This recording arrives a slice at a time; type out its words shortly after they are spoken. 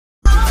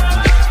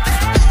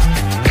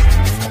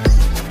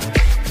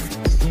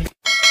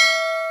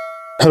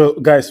Hello,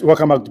 guys.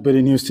 Welcome back to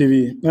Betting News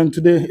TV. And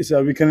today is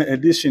a weekend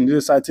edition. This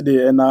is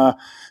Saturday, and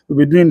we'll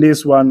be doing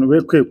this one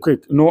very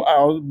quick. You know,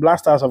 our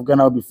Blasters of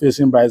Ghana will be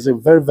facing Brazil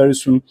very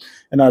soon,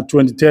 and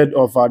 23rd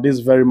of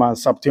this very month,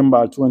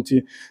 September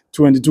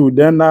 2022.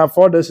 Then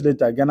 4 days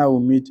later, Ghana will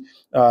meet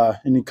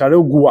in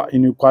Nicaragua,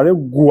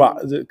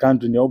 the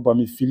country near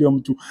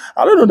Bamifilium too.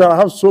 I don't know that I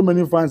have so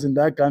many fans in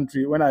that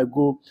country. When I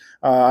go,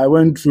 I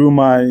went through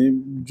my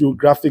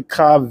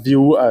geographical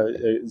view on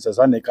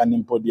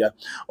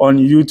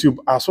YouTube.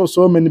 I saw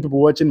so many people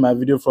watching my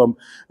video from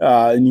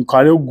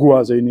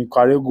Nicaragua. So in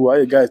Nicaragua,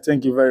 hey guys,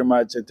 thank you very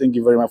much. Thank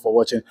you very much for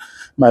watching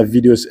my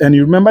videos. And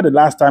you remember the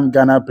last time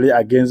Ghana played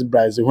against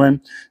Brazil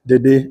when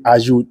Dede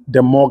Ayew,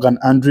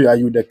 Andre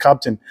Ayew, the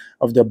captain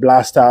of the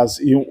Blasters.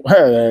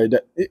 I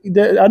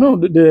know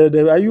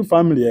the Ayew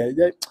family.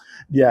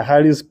 They are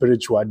highly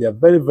spiritual. They are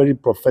very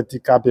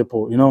prophetic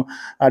people. You know,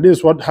 this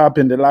is what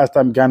happened the last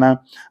time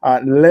Ghana,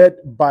 led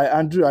by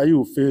Andre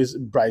Ayew, faced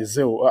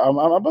Brazil. I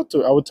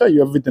will tell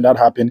you everything that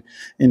happened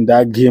in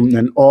that game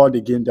and all the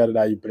games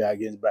that you play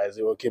against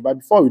Brazil. Okay, but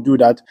before we do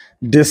that,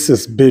 this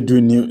is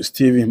Betting News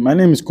TV. My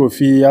name is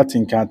Kofi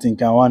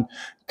Atinka.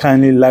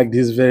 Kindly like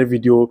this very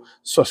video,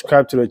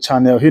 subscribe to the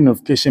channel, hit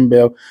notification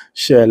bell,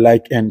 share,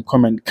 like, and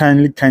comment.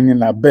 Kindly,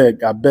 I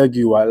beg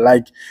you,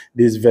 like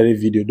this very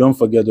video. Don't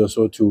forget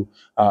also to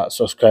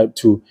subscribe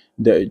to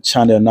the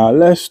channel. Now,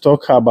 let's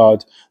talk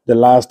about the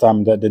last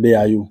time that Dede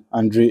Ayew,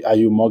 Andre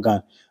Ayew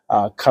Morgan,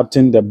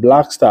 captain the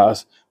Black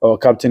Stars or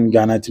captain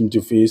Ghana team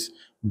to face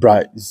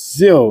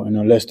Brazil. You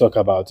know, let's talk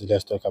about it.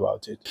 Let's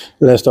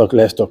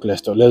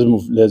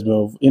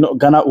move. You know,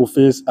 Ghana will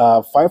face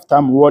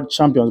 5-time world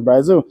champions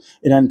Brazil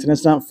in an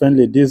international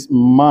friendly this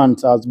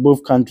month as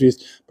both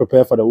countries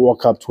prepare for the World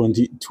Cup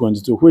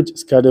 2022, which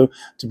is scheduled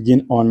to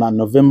begin on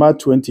November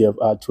 20th,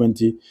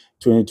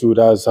 2022.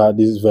 That's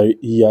this very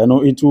year. I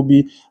know it will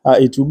be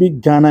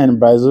Ghana and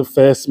Brazil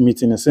first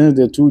meeting since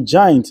the two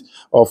giants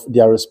of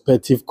their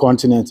respective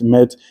continents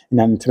met in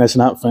an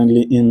international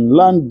friendly in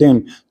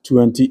London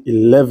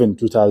 2011.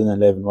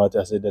 What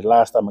I said, the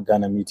last time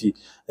Ghana meet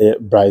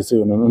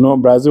Brazil. No,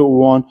 Brazil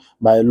won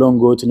by a long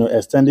goal,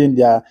 extending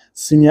their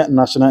senior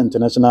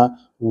international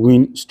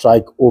win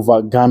strike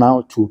over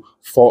Ghana to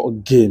 4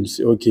 games.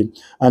 Okay,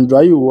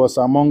 Andre Ayew was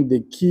among the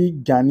key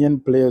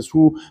Ghanaian players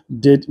who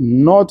did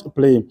not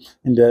play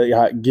in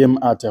the game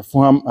at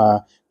Fulham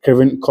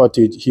Craven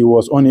Cottage. He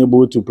was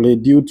unable to play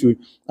due to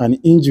an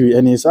injury,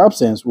 and his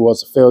absence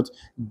was felt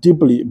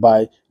deeply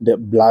by the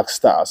Black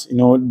Stars. You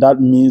know, that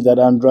means that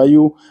Andre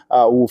Ayew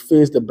will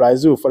face the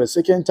Brazil for the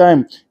second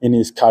time in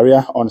his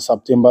career on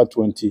September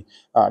 23rd.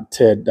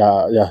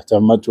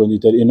 September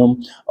 23rd. You know,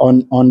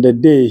 on the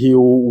day he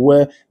will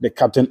wear the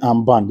captain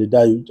armband. The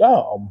day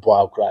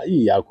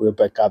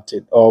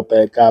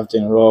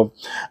captain Rob,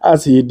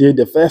 as he did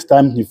the first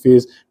time he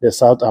faced the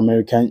South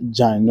American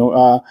giant. You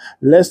know,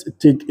 let's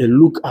take a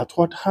look at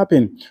what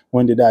happened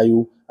when Dede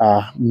Ayew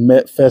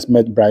first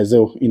met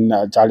Brazil in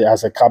Charlie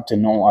as a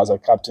captain.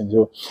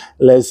 So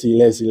let's see.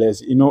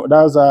 You know,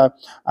 that's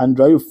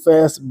Andre Ayew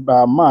first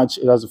match.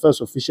 It was the first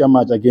official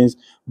match against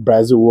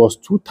Brazil was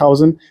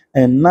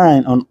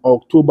 2009 on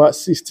October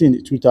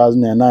 16,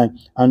 2009.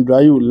 Andre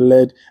Ayew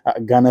led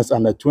Ghana's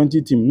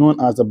under-20 team known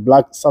as the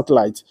Black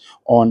Satellite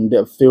on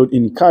the field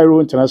in Cairo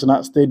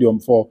International Stadium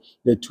for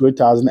the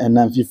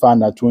 2009 FIFA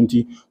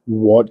Under-20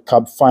 World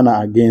Cup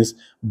final against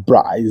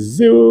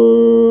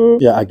Brazil.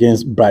 Yeah,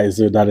 against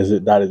Brazil. That is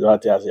it. That is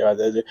what I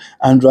say.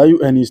 Andre Ayew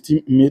and his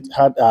teammate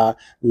had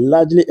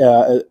largely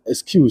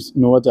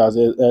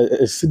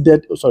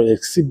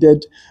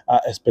exceeded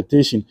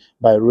expectation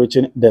by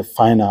reaching the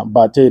final.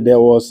 But there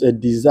was a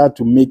desire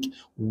to make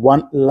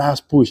one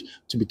last push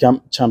to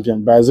become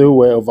champion. Brazil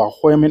were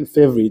overwhelming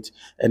favorites,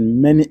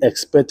 and many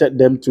expected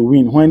them to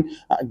win when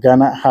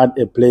Ghana had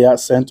a player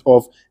sent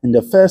off in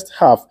the first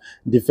half.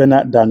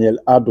 Defender Daniel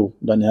Addo,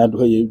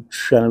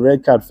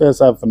 red card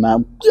first half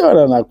now,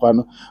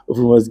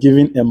 was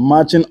given a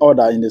marching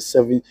order in the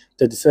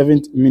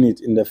 37th minute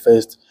in the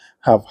first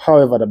half.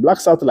 However, the Black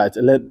Satellite,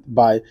 led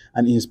by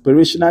an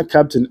inspirational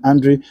captain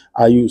Andre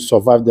Ayew,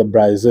 survived the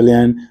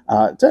Brazilian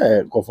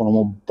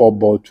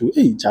ball to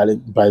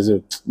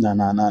Brazil.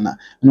 Nah.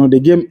 You know, the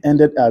game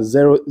ended at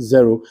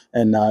 0-0,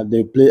 and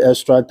they play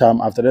extra time.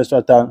 After the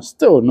extra time,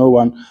 still no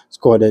one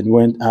scored and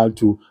went out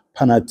to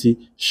penalty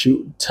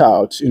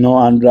shootout. You know,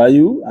 Andre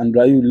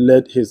Ayew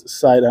led his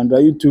side.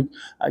 Andre Ayew took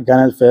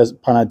Ghana's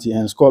first penalty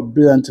and scored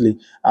brilliantly,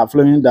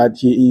 following that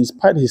he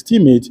inspired his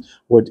teammates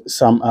with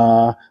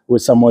Samuel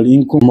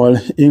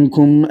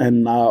Inkum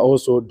and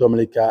also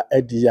Dominica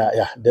Edia,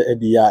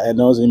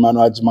 and also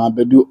Emmanuel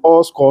Jimabedu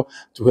all scored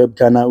to help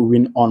Ghana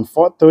win on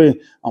 4-3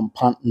 on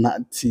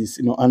penalties.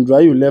 You know,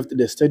 Andre Ayew left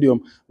the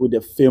stadium with the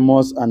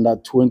famous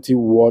Under-20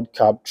 World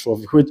Cup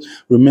trophy, which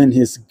remained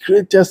his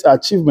greatest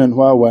achievement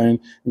while wearing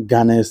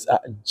Ghana's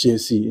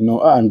jersey. You know,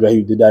 Andre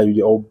Ayew did that with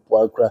the old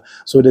boy cry.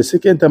 So the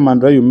second time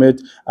Andre Ayew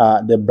met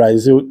the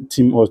Brazil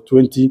team was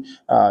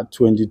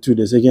 2022.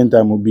 The second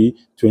time will be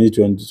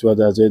 2022.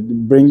 As I said,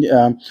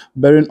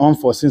 bearing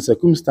unforeseen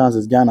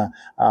circumstances, Ghana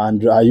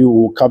and Ayew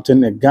will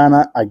captain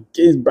Ghana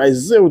against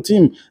Brazil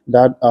team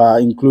that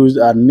includes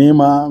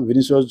Neymar,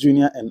 Vinicius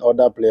Jr., and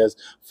other players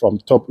from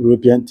top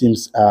European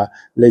teams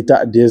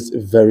later this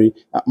very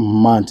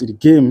month. The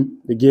game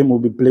will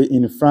be played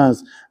in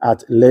France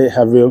at Le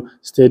Havre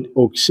Stade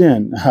Auxerre,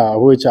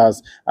 which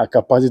has a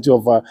capacity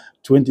of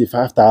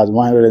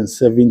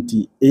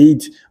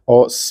 25,178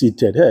 or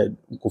seated. Hey,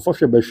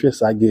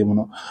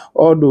 game,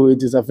 although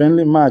it is a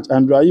friendly match,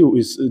 Andrew Ayew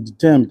is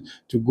determined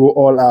to go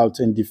all out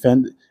and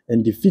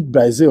defeat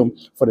Brazil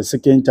for the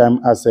second time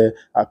as a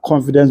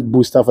confidence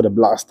booster for the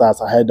Black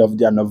Stars ahead of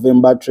their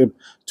November trip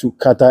to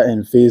Qatar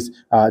and face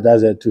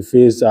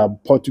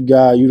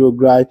Portugal,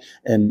 Uruguay,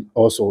 and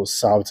also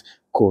South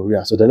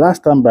Korea. So the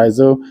last time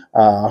Brazil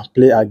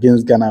played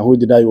against Ghana, who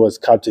did I was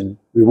captain,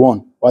 we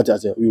won. What I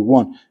said, we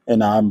won,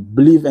 and I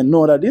believe and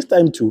know that this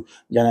time too,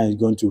 Ghana is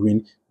going to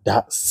win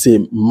that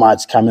same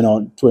match coming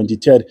on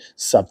 23rd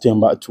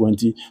September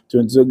 2020.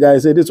 So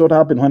guys, this is what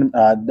happened when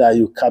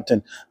you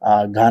captain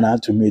Ghana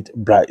to meet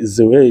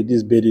Brazil. Hey,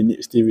 this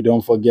Dede Stevie.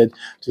 Don't forget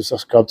to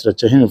subscribe to the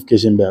channel,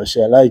 notification bell,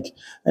 share, like,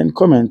 and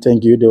comment.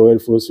 Thank you, the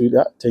world for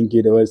sweeter. Thank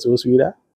you, the world so sweeter.